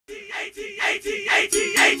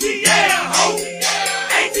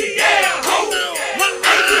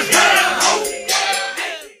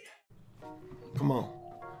Come on.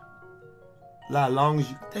 Lie, long as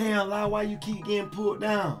you. Damn, lie, why you keep getting pulled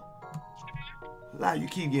down? Lie, you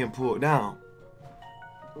keep getting pulled down.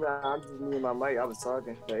 Nah, I'm just muting my mic. I was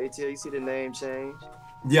talking. But ATL, you see the name change?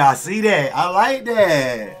 Yeah, I see that. I like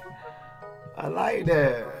that. I like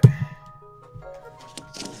that.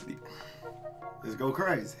 Let's go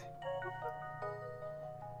crazy.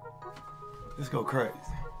 Let's go crazy.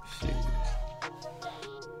 Shit.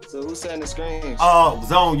 So who's setting the screens?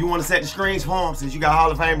 Zone, you want to set the screens for him since you got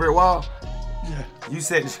Hall of Fame brick wall? Yeah. You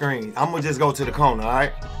set the screen. I'm gonna just go to the corner, all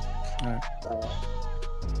right? All right.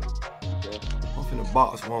 Okay. I'm finna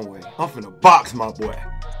box one way. I'm finna box my boy.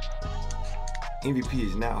 MVP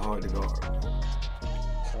is not hard to guard.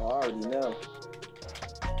 I already know.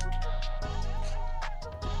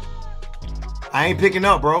 I ain't picking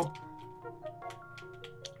up, bro.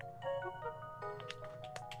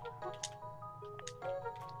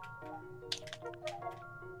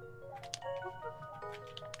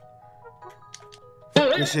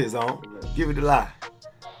 Good shit, Zone. Give it a lie.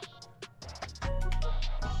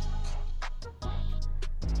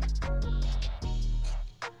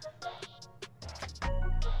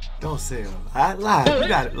 Don't say a lie. Lie. You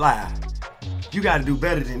gotta lie. You gotta do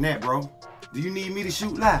better than that, bro. Do you need me to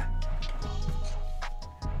shoot lie?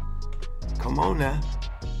 Come on now.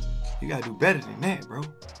 You gotta do better than that, bro.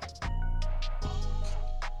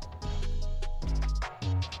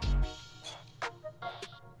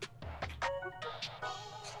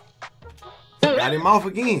 Got him off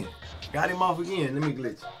again. Got him off again. Let me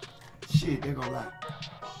glitch. Shit, they gonna lie.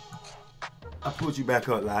 I put you back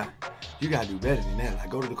up, lie. You gotta do better than that. Like,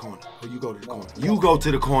 go to the corner. Or you go to the corner. You go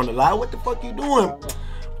to the corner, lie. What the fuck you doing?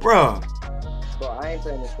 Bruh. Bro, I ain't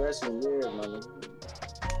playing this freshman year, man.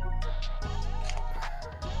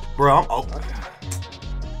 Bro, I'm oh my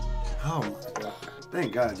god.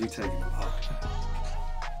 Thank God you taking the ball.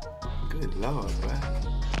 Good lord, bro.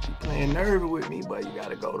 You playing nervy with me, but you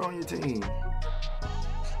got a goat on your team.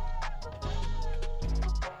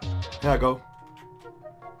 Here I go.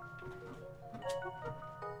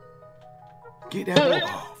 Get that ball.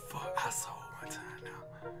 Oh fuck. I saw it one time now.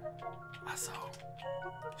 I saw.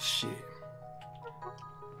 Shit.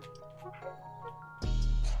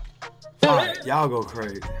 Alright, y'all go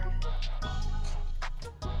crazy.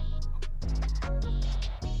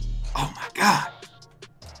 Oh my God.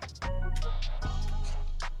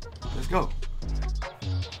 Let's go.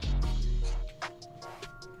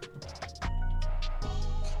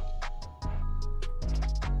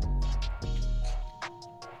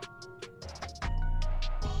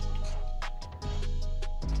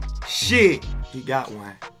 Shit. He got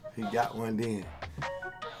one. He got one then.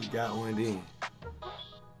 He got one then.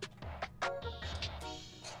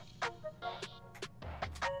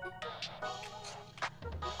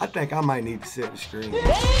 I think I might need to set the screen.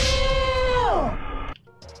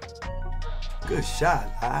 Good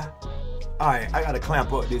shot, lie. Alright, I gotta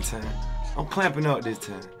clamp up this time. I'm clamping up this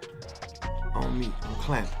time. On me, I'm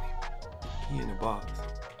clamping him. He in the box.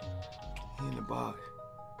 He in the box.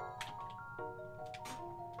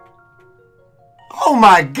 Oh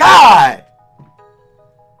my God!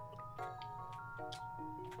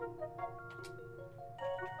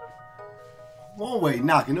 OneAway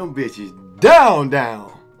knocking them bitches down.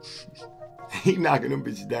 He knocking them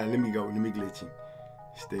bitches down. Let me go. Let me glitch him.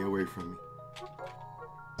 Stay away from me.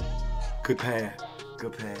 Good pass.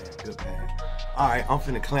 Good pass. Good pass. Alright, I'm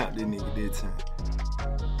finna clamp this nigga this time.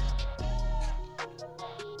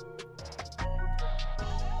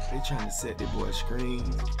 They trying to set that boy screen.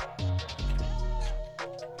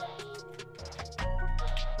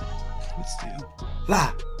 Good steal.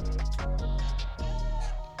 Lie.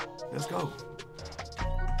 Let's go.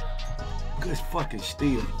 Good fucking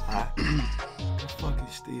steal, lie. Good fucking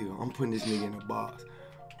steal. I'm putting this nigga in the box.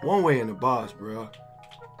 OneAway in the box, bro.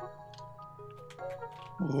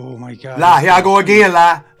 Oh my God. Lie. Here I go again,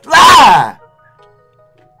 lie. Lie.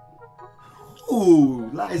 Ooh,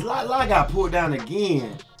 lie got pulled down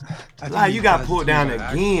again. Lie, you got pulled down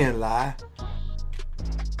again, lie.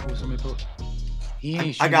 Oh, somebody pull. He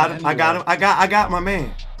ain't I got him. I got him. I got my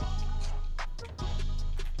man.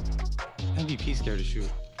 MVP scared to shoot.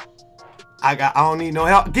 I don't need no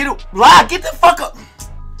help. Get it. Lie, get the fuck up.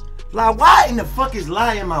 Lie, why in the fuck is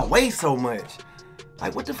Lie in my way so much?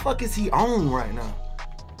 Like, what the fuck is he on right now?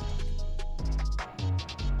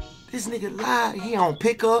 This nigga Lie, he don't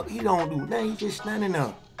pick up. He don't do nothing. He just standing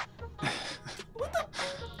up. What the?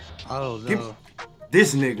 Oh no.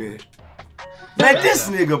 This nigga. Man, this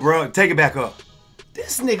nigga, bro. Take it back up. This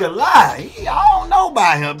This nigga lie. I don't know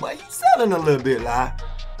about him, but you selling a little bit, lie.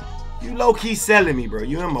 You low-key selling me, bro.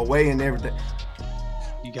 You in my way and everything.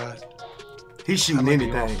 You got it. He's shooting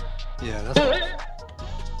anything. Yeah, that's right.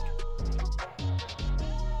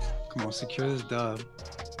 Come on, secure this dub.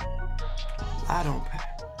 I don't pay.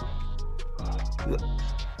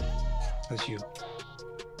 That's you.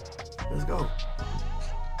 Let's go.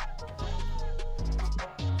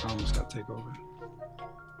 I almost got to take over.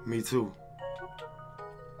 Me too.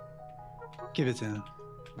 Give it to him.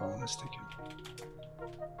 I want to stick him.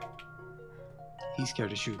 He's scared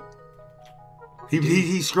to shoot.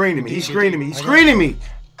 He's screening me. He's screening me. He's screening me.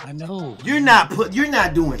 I know. You're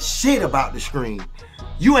not doing shit about the screen.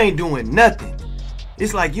 You ain't doing nothing.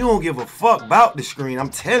 It's like you don't give a fuck about the screen. I'm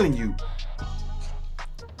telling you.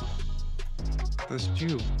 That's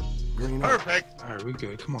you. Green up. Perfect. All right, we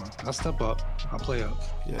good. Come on. I'll step up. I'll play up.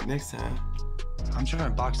 Yeah, next time. I'm trying to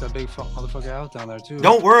box that big motherfucker out down there too.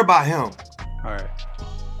 Don't worry about him. All right.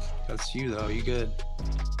 That's you though. You good?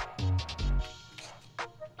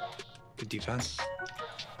 Good defense.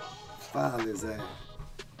 Foul his ass.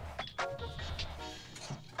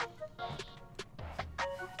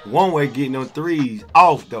 OneAway getting them threes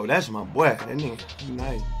off though. That's my boy. That nigga, he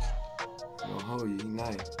nice. I'm gonna hold you. He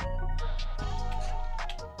nice.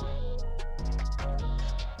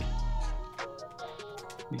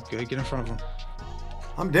 You good? Get in front of him.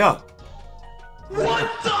 I'm there.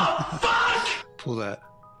 What the fuck? Pull that.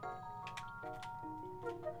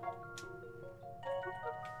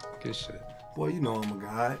 Good shit. Boy, you know I'm a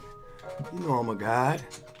god. You know I'm a god.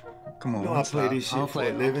 Come on. You know I play this shit for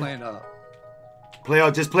a living. I'm playing up. Play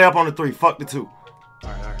up. Just play up on the three. Fuck the two. All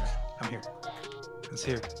right. I'm here. It's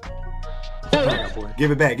here. All right, boy. Give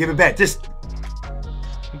it back. Give it back. Just.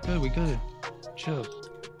 We good. Chill.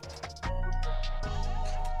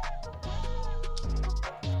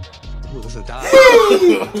 Ooh, this is a dive.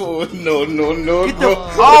 Oh, no.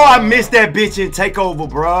 Oh, I missed that bitch in takeover,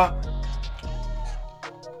 bruh.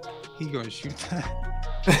 He gonna shoot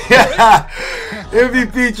that.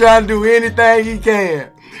 MVP trying to do anything he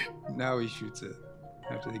can. Now he shoots it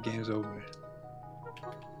after the game's over.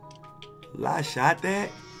 I shot that.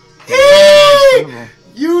 Hey,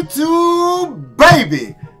 YouTube,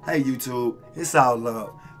 baby. Hey, YouTube. It's all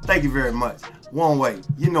love. Thank you very much. OneAway.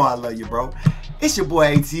 You know I love you, bro. It's your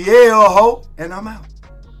boy ATL, ho, and I'm out.